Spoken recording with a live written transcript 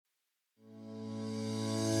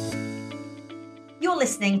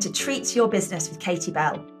listening to Treat Your Business with Katie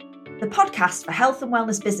Bell, the podcast for health and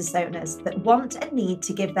wellness business owners that want and need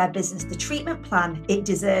to give their business the treatment plan it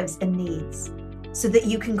deserves and needs, so that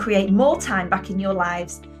you can create more time back in your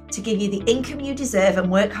lives to give you the income you deserve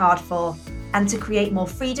and work hard for, and to create more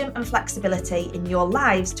freedom and flexibility in your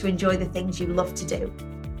lives to enjoy the things you love to do.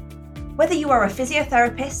 Whether you are a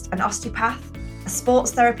physiotherapist, an osteopath, a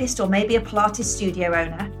sports therapist, or maybe a Pilates studio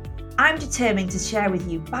owner, I'm determined to share with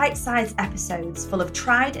you bite-sized episodes full of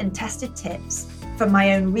tried and tested tips from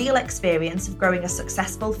my own real experience of growing a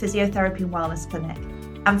successful physiotherapy and wellness clinic,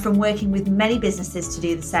 and from working with many businesses to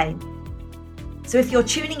do the same. So if you're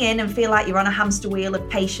tuning in and feel like you're on a hamster wheel of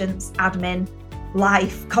patients, admin,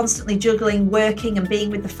 life, constantly juggling, working and being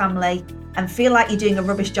with the family, and feel like you're doing a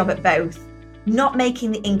rubbish job at both, not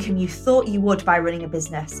making the income you thought you would by running a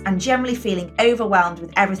business, and generally feeling overwhelmed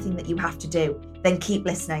with everything that you have to do, then keep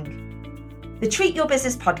listening. The Treat Your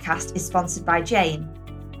Business podcast is sponsored by Jane.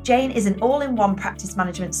 Jane is an all-in-one practice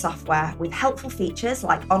management software with helpful features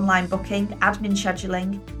like online booking, admin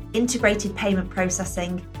scheduling, integrated payment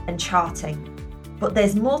processing, and charting. But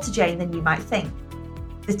there's more to Jane than you might think.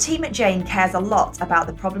 The team at Jane cares a lot about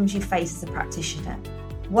the problems you face as a practitioner.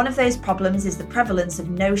 One of those problems is the prevalence of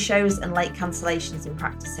no-shows and late cancellations in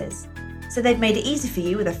practices. So they've made it easy for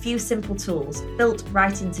you with a few simple tools built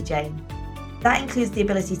right into Jane. That includes the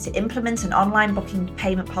ability to implement an online booking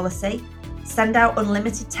payment policy, send out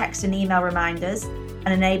unlimited text and email reminders, and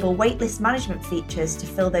enable waitlist management features to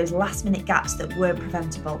fill those last-minute gaps that weren't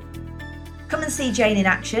preventable. Come and see Jane in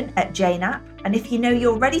action at Jane App, and if you know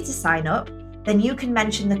you're ready to sign up, then you can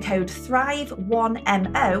mention the code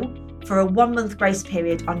THRIVE1MO for a 1-month grace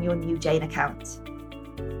period on your new Jane account.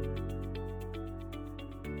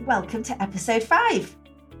 Welcome to episode 5.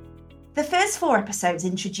 The first 4 episodes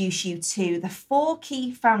introduce you to the 4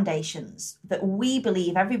 key foundations that we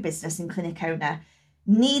believe every business and clinic owner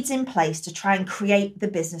needs in place to try and create the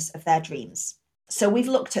business of their dreams. So we've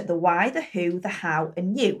looked at the why, the who, the how,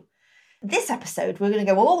 and you. This episode, we're going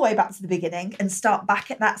to go all the way back to the beginning and start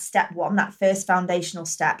back at that step 1, that first foundational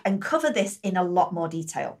step, and cover this in a lot more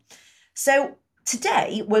detail. So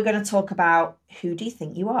today, we're going to talk about who do you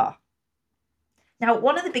think you are? Now,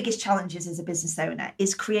 one of the biggest challenges as a business owner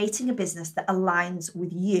is creating a business that aligns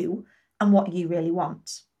with you and what you really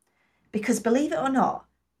want. Because believe it or not,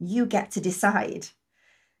 you get to decide.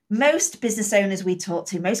 Most business owners we talk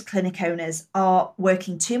to, most clinic owners, are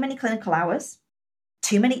working too many clinical hours,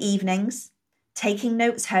 too many evenings, taking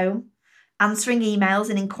notes home, answering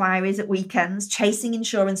emails and inquiries at weekends, chasing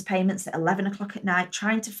insurance payments at 11 o'clock at night,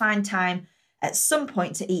 trying to find time at some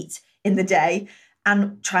point to eat in the day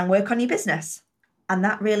and try and work on your business. And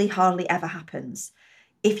that really hardly ever happens.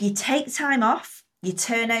 If you take time off, your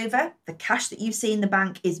turnover, the cash that you see in the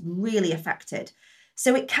bank is really affected.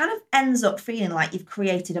 So it kind of ends up feeling like you've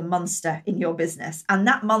created a monster in your business. And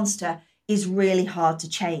that monster is really hard to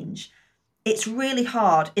change. It's really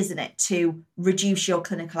hard, isn't it, to reduce your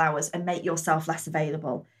clinical hours and make yourself less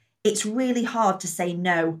available. It's really hard to say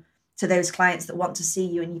no to those clients that want to see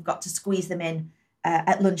you and you've got to squeeze them in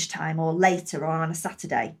at lunchtime or later or on a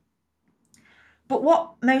Saturday. But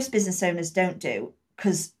what most business owners don't do,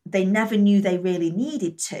 because they never knew they really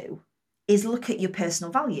needed to, is look at your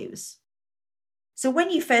personal values. So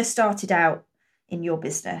when you first started out in your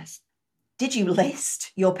business, did you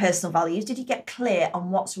list your personal values? Did you get clear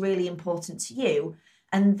on what's really important to you?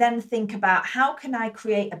 And then think about, how can I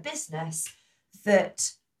create a business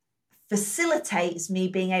that facilitates me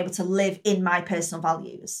being able to live in my personal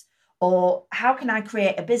values? Or how can I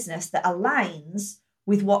create a business that aligns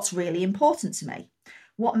with what's really important to me?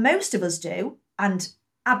 What most of us do, and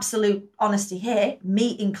absolute honesty here,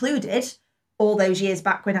 me included, all those years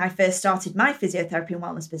back when I first started my physiotherapy and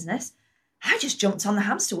wellness business, I just jumped on the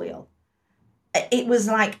hamster wheel. It was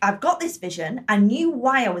like, I've got this vision, I knew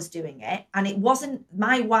why I was doing it, and it wasn't,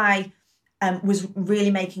 my why was really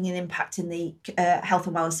making an impact in the health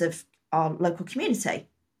and wellness of our local community.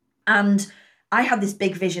 And I had this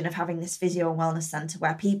big vision of having this physio and wellness centre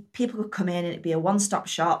where people could come in and it'd be a one-stop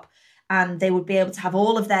shop and they would be able to have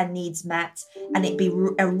all of their needs met, and it'd be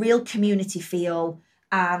a real community feel,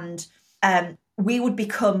 and we would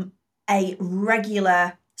become a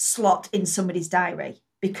regular slot in somebody's diary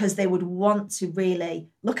because they would want to really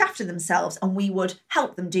look after themselves and we would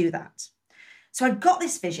help them do that. So I'd got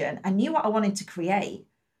this vision, I knew what I wanted to create.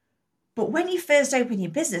 But when you first open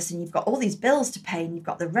your business and you've got all these bills to pay and you've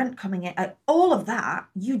got the rent coming in, all of that,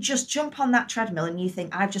 you just jump on that treadmill and you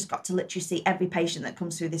think, I've just got to literally see every patient that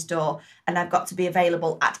comes through this door and I've got to be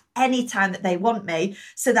available at any time that they want me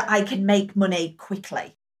so that I can make money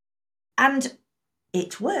quickly. And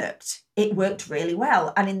it worked. It worked really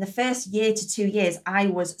well. And in the first year to 2 years, I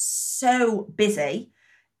was so busy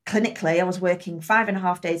clinically. I was working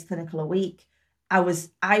 5.5 days clinical a week. I was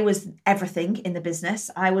everything in the business.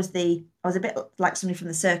 I was a bit like somebody from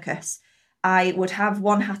the circus. I would have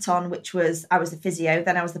one hat on, which was I was the physio,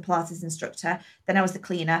 then I was the Pilates instructor, then I was the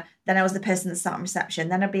cleaner, then I was the person that sat on reception,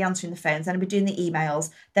 then I'd be answering the phones, then I'd be doing the emails,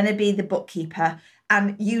 then I'd be the bookkeeper,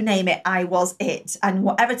 and you name it, I was it. And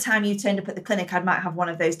whatever time you turned up at the clinic, I might have one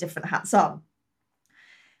of those different hats on.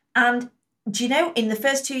 And do you know, in the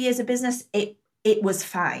first 2 years of business, it was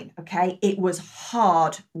fine, okay? It was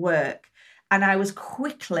hard work. And I was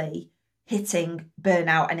quickly hitting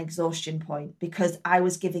burnout and exhaustion point because I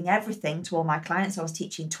was giving everything to all my clients. I was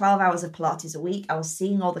teaching 12 hours of Pilates a week. I was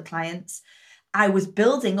seeing all the clients. I was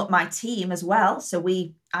building up my team as well. So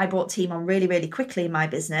I brought team on really, really quickly in my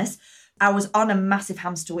business. I was on a massive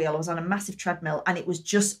hamster wheel. I was on a massive treadmill, and it was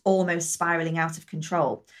just almost spiraling out of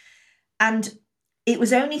control. And it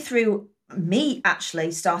was only through me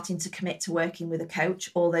actually starting to commit to working with a coach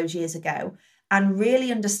all those years ago and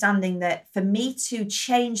really understanding that for me to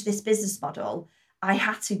change this business model, I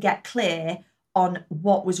had to get clear on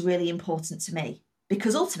what was really important to me.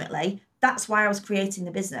 Because ultimately, that's why I was creating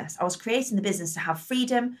the business. I was creating the business to have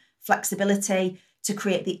freedom, flexibility, to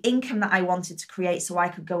create the income that I wanted to create so I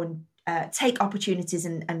could go and take opportunities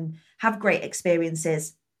and have great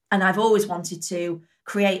experiences. And I've always wanted to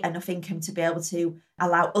create enough income to be able to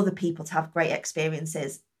allow other people to have great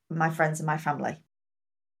experiences, my friends and my family.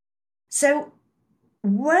 So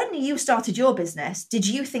when you started your business, did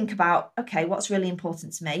you think about, okay, what's really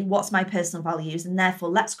important to me? What's my personal values? And therefore,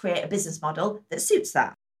 let's create a business model that suits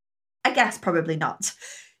that? I guess probably not.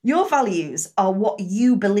 Your values are what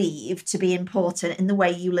you believe to be important in the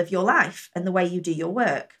way you live your life and the way you do your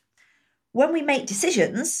work. When we make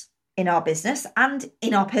decisions in our business and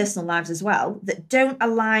in our personal lives as well that don't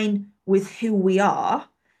align with who we are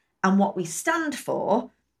and what we stand for,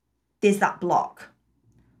 there's that block.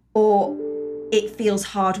 Or it feels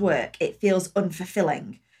hard work, it feels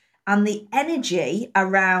unfulfilling. And the energy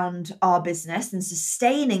around our business and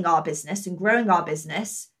sustaining our business and growing our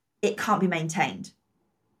business, it can't be maintained.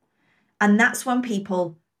 And that's when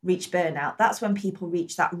people reach burnout. That's when people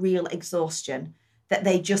reach that real exhaustion, that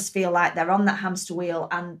they just feel like they're on that hamster wheel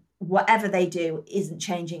and whatever they do isn't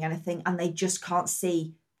changing anything and they just can't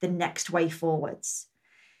see the next way forwards.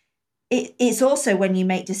 It's also when you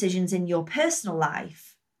make decisions in your personal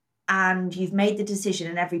life and you've made the decision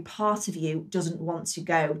and every part of you doesn't want to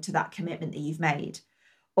go to that commitment that you've made,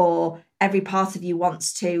 or every part of you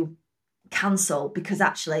wants to cancel because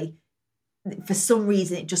actually for some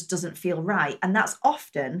reason it just doesn't feel right. And that's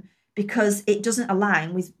often because it doesn't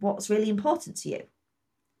align with what's really important to you.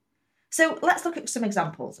 So let's look at some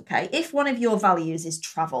examples, okay? If one of your values is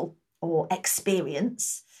travel or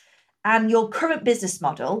experience, and your current business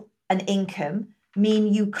model and income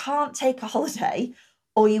mean you can't take a holiday,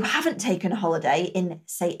 or you haven't taken a holiday in,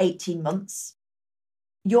 say, 18 months,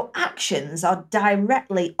 your actions are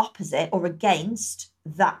directly opposite or against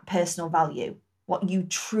that personal value, what you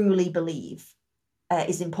truly believe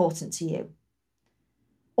is important to you.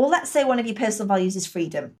 Or let's say one of your personal values is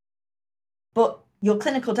freedom, but your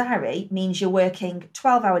clinical diary means you're working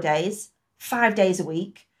 12-hour days, 5 days a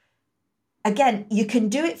week. Again, you can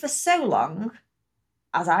do it for so long,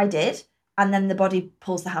 as I did, and then the body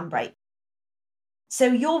pulls the handbrake. So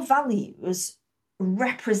your values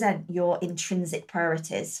represent your intrinsic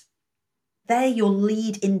priorities. They're your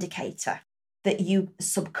lead indicator that you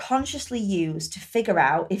subconsciously use to figure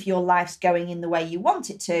out if your life's going in the way you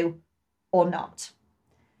want it to or not.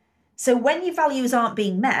 So when your values aren't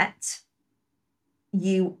being met,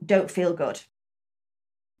 you don't feel good.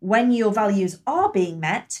 When your values are being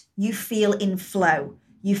met, you feel in flow,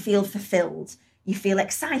 you feel fulfilled, you feel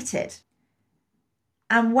excited.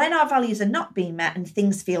 And when our values are not being met and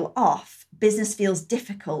things feel off, business feels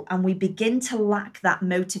difficult and we begin to lack that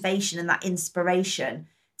motivation and that inspiration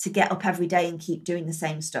to get up every day and keep doing the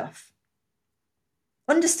same stuff.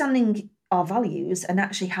 Understanding our values and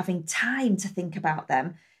actually having time to think about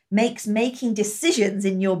them makes making decisions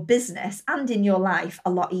in your business and in your life a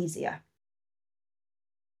lot easier.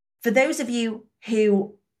 For those of you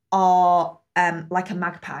who are like a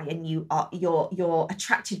magpie and you're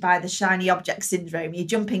attracted by the shiny object syndrome, you're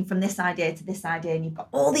jumping from this idea to this idea and you've got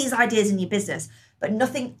all these ideas in your business, but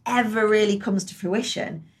nothing ever really comes to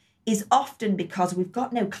fruition, is often because we've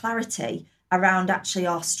got no clarity around actually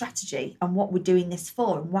our strategy and what we're doing this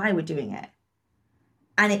for and why we're doing it.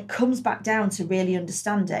 And it comes back down to really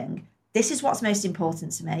understanding, this is what's most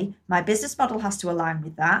important to me. My business model has to align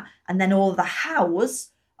with that. And then all the hows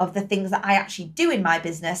of the things that I actually do in my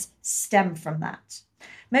business stem from that.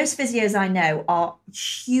 Most physios I know are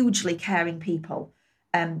hugely caring people.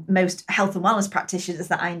 Most health and wellness practitioners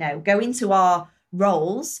that I know go into our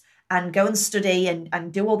roles and go and study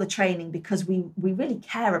and do all the training because we really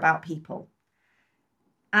care about people.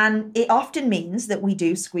 And it often means that we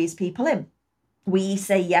do squeeze people in. We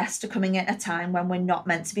say yes to coming at a time when we're not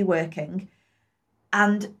meant to be working.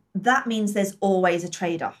 And that means there's always a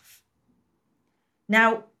trade-off.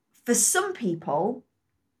 Now, for some people,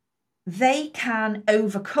 they can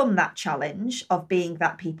overcome that challenge of being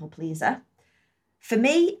that people pleaser. For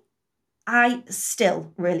me, I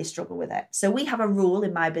still really struggle with it. So we have a rule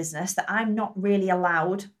in my business that I'm not really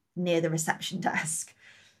allowed near the reception desk,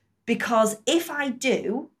 because if I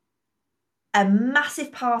do, a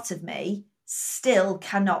massive part of me still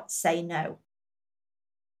cannot say no.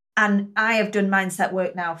 And I have done mindset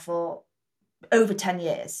work now for over 10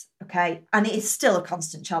 years, okay? And it is still a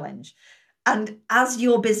constant challenge. And as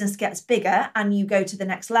your business gets bigger and you go to the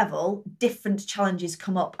next level, different challenges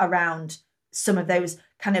come up around some of those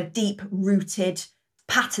kind of deep-rooted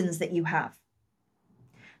patterns that you have.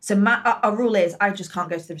 So our rule is I just can't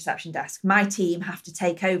go to the reception desk. My team have to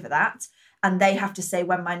take over that, and they have to say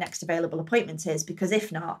when my next available appointment is, because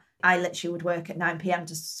if not, I literally would work at 9 p.m.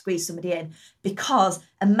 to squeeze somebody in, because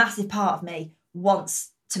a massive part of me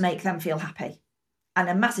wants to make them feel happy. And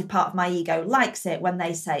a massive part of my ego likes it when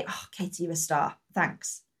they say, oh, Katie, you're a star.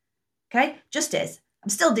 Thanks. Okay, just is. I'm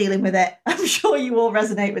still dealing with it. I'm sure you all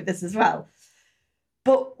resonate with this as well.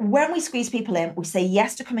 But when we squeeze people in, we say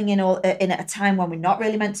yes to coming in at a time when we're not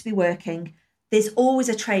really meant to be working. There's always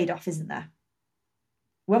a trade-off, isn't there?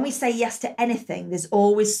 When we say yes to anything, there's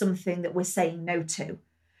always something that we're saying no to.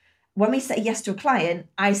 When we say yes to a client,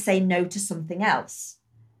 I say no to something else.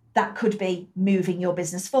 That could be moving your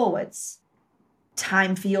business forwards,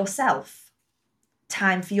 time for yourself,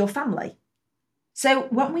 time for your family. So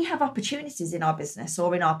when we have opportunities in our business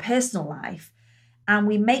or in our personal life, and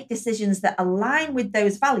we make decisions that align with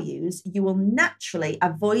those values, you will naturally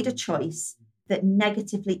avoid a choice that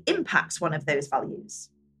negatively impacts one of those values.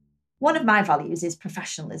 One of my values is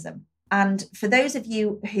professionalism. And for those of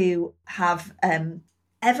you who have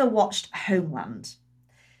ever watched Homeland,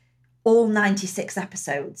 all 96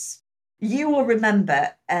 episodes, you will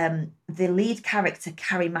remember the lead character,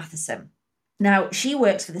 Carrie Matheson. Now, she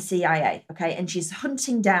works for the CIA, okay, and she's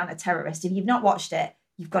hunting down a terrorist. If you've not watched it,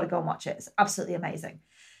 you've got to go and watch it. It's absolutely amazing.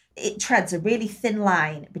 It treads a really thin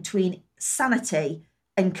line between sanity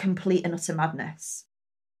and complete and utter madness.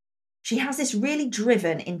 She has this really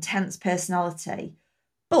driven, intense personality,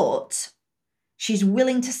 but she's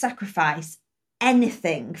willing to sacrifice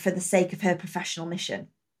anything for the sake of her professional mission.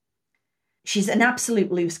 She's an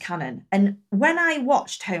absolute loose cannon. And when I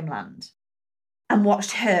watched Homeland and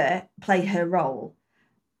watched her play her role,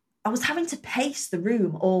 I was having to pace the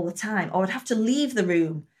room all the time, or I'd have to leave the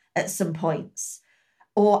room at some points,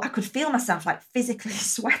 or I could feel myself like physically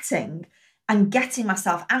sweating and getting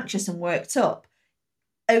myself anxious and worked up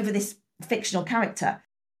over this fictional character.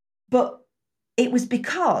 But it was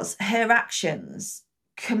because her actions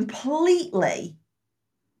completely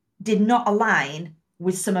did not align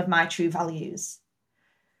with some of my true values.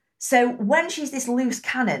 So when she's this loose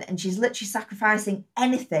cannon and she's literally sacrificing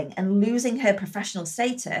anything and losing her professional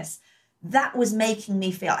status, that was making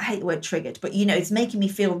me feel, I hate the word triggered, but it's making me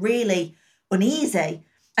feel really uneasy.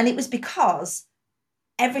 And it was because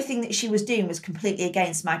everything that she was doing was completely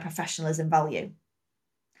against my professionalism value.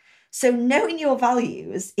 So knowing your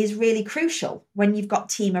values is really crucial when you've got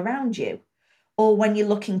team around you, or when you're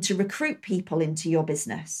looking to recruit people into your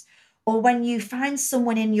business, or when you find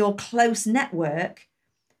someone in your close network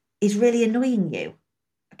is really annoying you,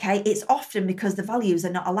 okay? It's often because the values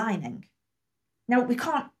are not aligning. Now, we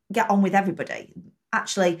can't get on with everybody.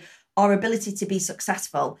 Actually, our ability to be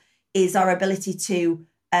successful is our ability to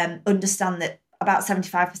understand that about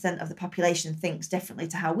 75% of the population thinks differently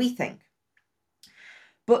to how we think.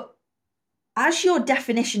 But as your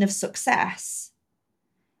definition of success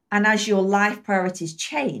and as your life priorities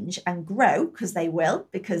change and grow, because they will,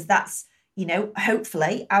 because that's,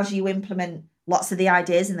 hopefully as you implement lots of the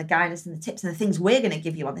ideas and the guidance and the tips and the things we're going to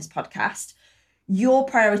give you on this podcast, your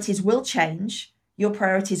priorities will change, your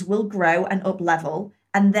priorities will grow and up level,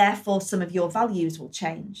 and therefore some of your values will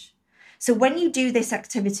change. So when you do this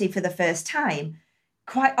activity for the first time,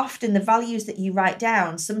 quite often the values that you write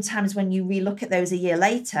down, sometimes when you relook at those a year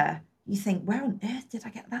later, you think, where on earth did I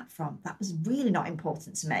get that from? That was really not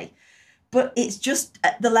important to me. But it's just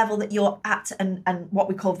at the level that you're at and what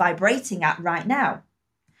we call vibrating at right now.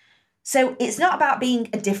 So it's not about being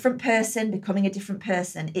a different person, becoming a different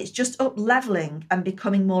person. It's just up-leveling and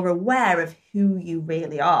becoming more aware of who you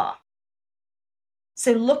really are.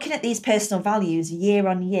 So looking at these personal values year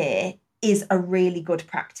on year is a really good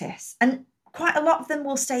practice. And quite a lot of them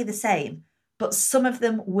will stay the same, but some of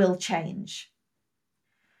them will change.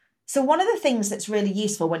 So one of the things that's really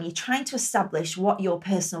useful when you're trying to establish what your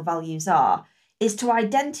personal values are is to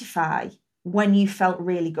identify when you felt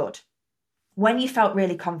really good, when you felt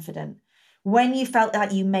really confident, when you felt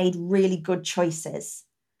like you made really good choices.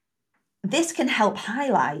 This can help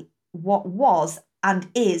highlight what was and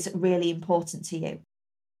is really important to you.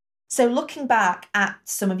 So looking back at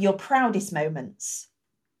some of your proudest moments,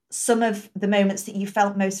 some of the moments that you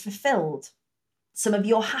felt most fulfilled, some of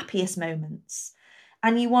your happiest moments,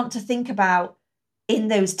 and you want to think about in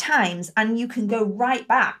those times, and you can go right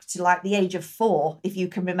back to like the age of 4, if you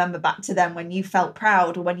can remember back to them when you felt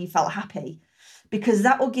proud or when you felt happy, because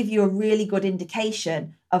that will give you a really good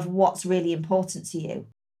indication of what's really important to you.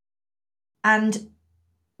 And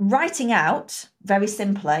writing out, very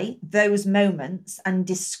simply, those moments and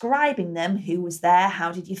describing them, who was there,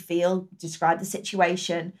 how did you feel, describe the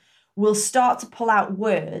situation, will start to pull out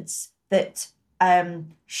words that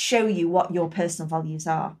show you what your personal values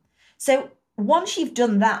are. So once you've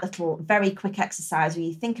done that little very quick exercise where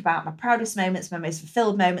you think about my proudest moments, my most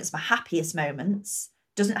fulfilled moments, my happiest moments,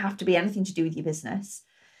 doesn't have to be anything to do with your business,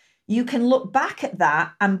 you can look back at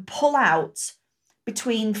that and pull out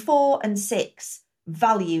between 4 and 6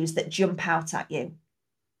 values that jump out at you.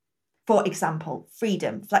 For example,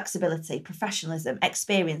 freedom, flexibility, professionalism,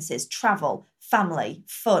 experiences, travel, family,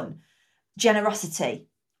 fun, generosity,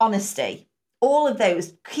 honesty, all of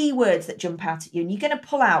those key words that jump out at you. And you're going to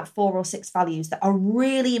pull out 4 or 6 values that are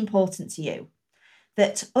really important to you,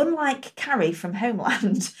 that unlike Carrie from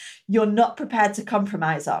Homeland, you're not prepared to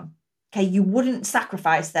compromise on. Okay, you wouldn't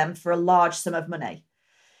sacrifice them for a large sum of money.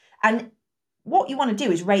 And what you want to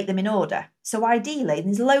do is rate them in order. So ideally,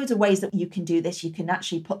 there's loads of ways that you can do this. You can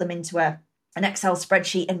actually put them into an Excel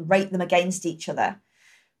spreadsheet and rate them against each other.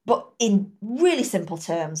 But in really simple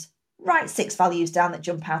terms, write 6 values down that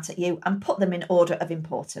jump out at you and put them in order of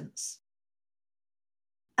importance.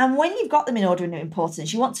 And when you've got them in order of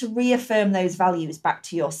importance, you want to reaffirm those values back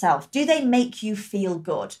to yourself. Do they make you feel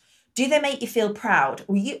good? Do they make you feel proud?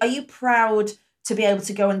 Are you proud to be able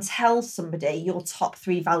to go and tell somebody your top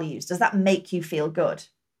 3 values? Does that make you feel good?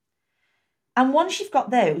 And once you've got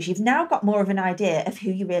those, you've now got more of an idea of who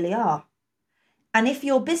you really are. And if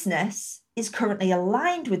your business is currently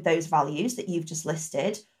aligned with those values that you've just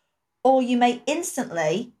listed, or you may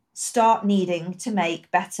instantly start needing to make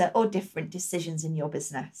better or different decisions in your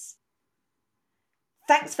business.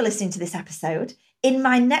 Thanks for listening to this episode. In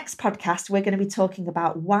my next podcast, we're going to be talking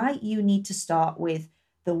about why you need to start with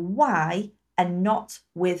the why and not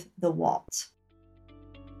with the what.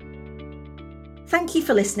 Thank you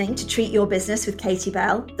for listening to Treat Your Business with Katie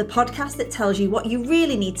Bell, the podcast that tells you what you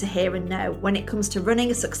really need to hear and know when it comes to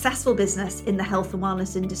running a successful business in the health and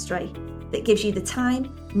wellness industry, that gives you the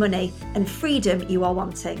time, money, and freedom you are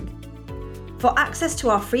wanting. For access to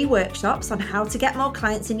our free workshops on how to get more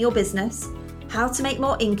clients in your business, how to make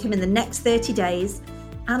more income in the next 30 days,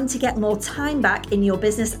 and to get more time back in your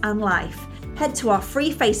business and life, head to our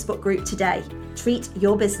free Facebook group today, Treat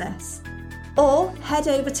Your Business. Or head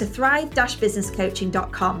over to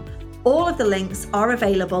thrive-businesscoaching.com. All of the links are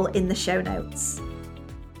available in the show notes.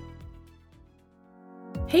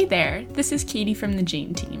 Hey there, this is Katie from the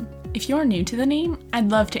Jane team. If you're new to the name,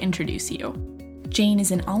 I'd love to introduce you. Jane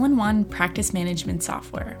is an all-in-one practice management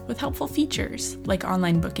software with helpful features like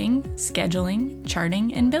online booking, scheduling,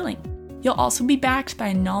 charting, and billing. You'll also be backed by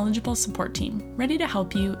a knowledgeable support team ready to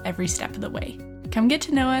help you every step of the way. Come get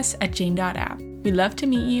to know us at jane.app. We'd love to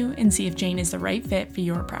meet you and see if Jane is the right fit for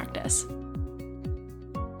your practice.